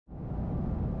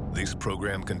This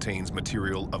program contains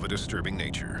material of a disturbing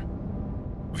nature.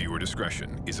 Viewer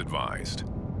discretion is advised.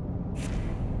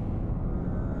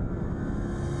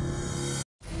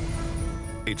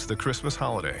 It's the Christmas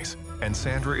holidays, and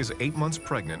Sandra is 8 months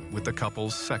pregnant with the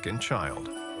couple's second child.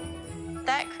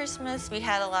 That Christmas, we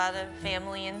had a lot of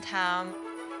family in town.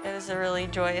 It was a really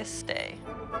joyous day.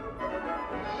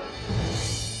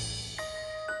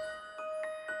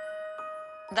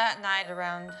 That night,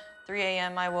 around 3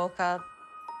 a.m., I woke up,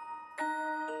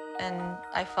 and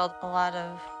I felt a lot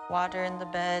of water in the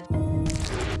bed.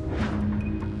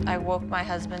 I woke my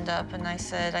husband up, and I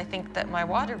said, I think that my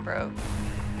water broke.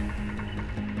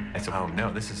 I said, oh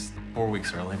no, this is 4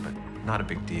 weeks early, but not a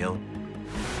big deal.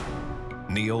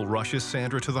 Neil rushes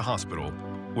Sandra to the hospital,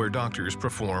 where doctors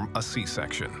perform a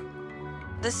C-section.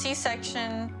 The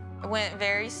C-section went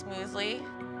very smoothly.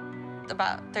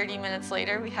 About 30 minutes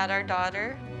later, we had our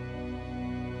daughter.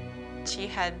 She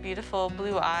had beautiful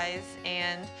blue eyes,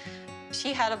 and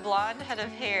she had a blonde head of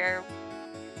hair.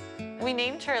 We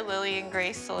named her Lillian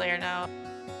Grace Salerno.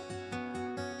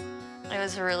 It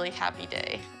was a really happy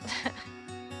day.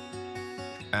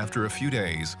 After a few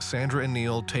days, Sandra and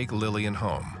Neil take Lillian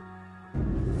home.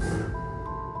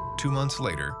 2 months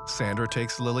later, Sandra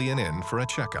takes Lillian in for a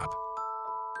checkup.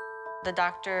 The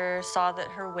doctor saw that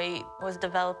her weight was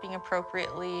developing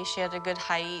appropriately. She had a good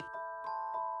height.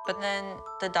 But then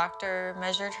the doctor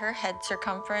measured her head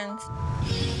circumference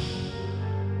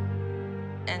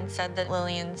and said that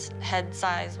Lillian's head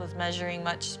size was measuring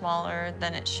much smaller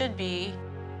than it should be,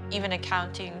 even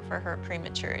accounting for her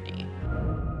prematurity.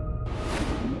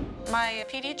 My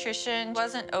pediatrician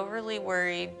wasn't overly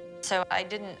worried, so I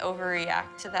didn't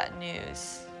overreact to that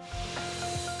news.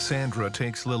 Sandra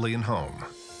takes Lillian home.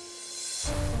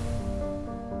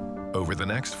 Over the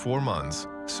next 4 months,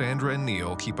 Sandra and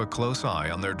Neil keep a close eye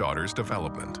on their daughter's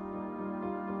development.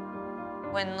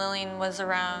 When Lillian was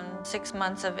around 6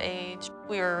 months of age,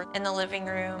 we were in the living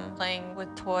room playing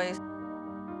with toys.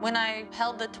 When I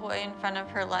held the toy in front of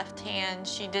her left hand,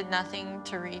 she did nothing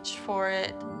to reach for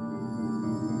it.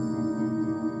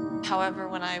 However,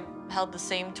 when I held the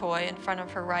same toy in front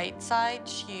of her right side,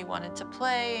 she wanted to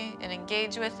play and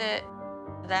engage with it.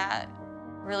 That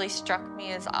really struck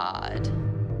me as odd.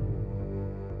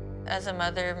 As a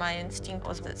mother, my instinct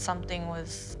was that something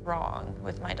was wrong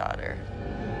with my daughter.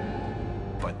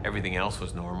 But everything else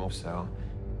was normal, so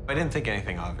I didn't think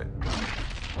anything of it.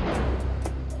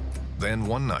 Then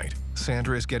one night,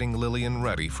 Sandra is getting Lillian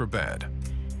ready for bed.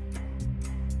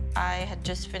 I had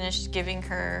just finished giving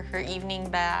her her evening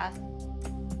bath.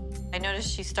 I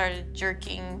noticed she started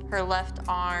jerking her left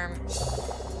arm,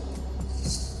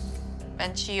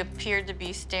 and she appeared to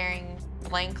be staring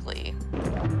blankly.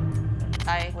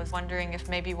 I was wondering if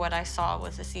maybe what I saw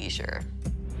was a seizure.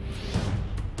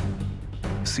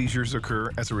 Seizures occur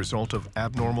as a result of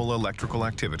abnormal electrical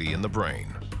activity in the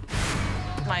brain.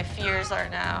 My fears are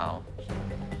now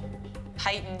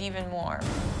heightened even more.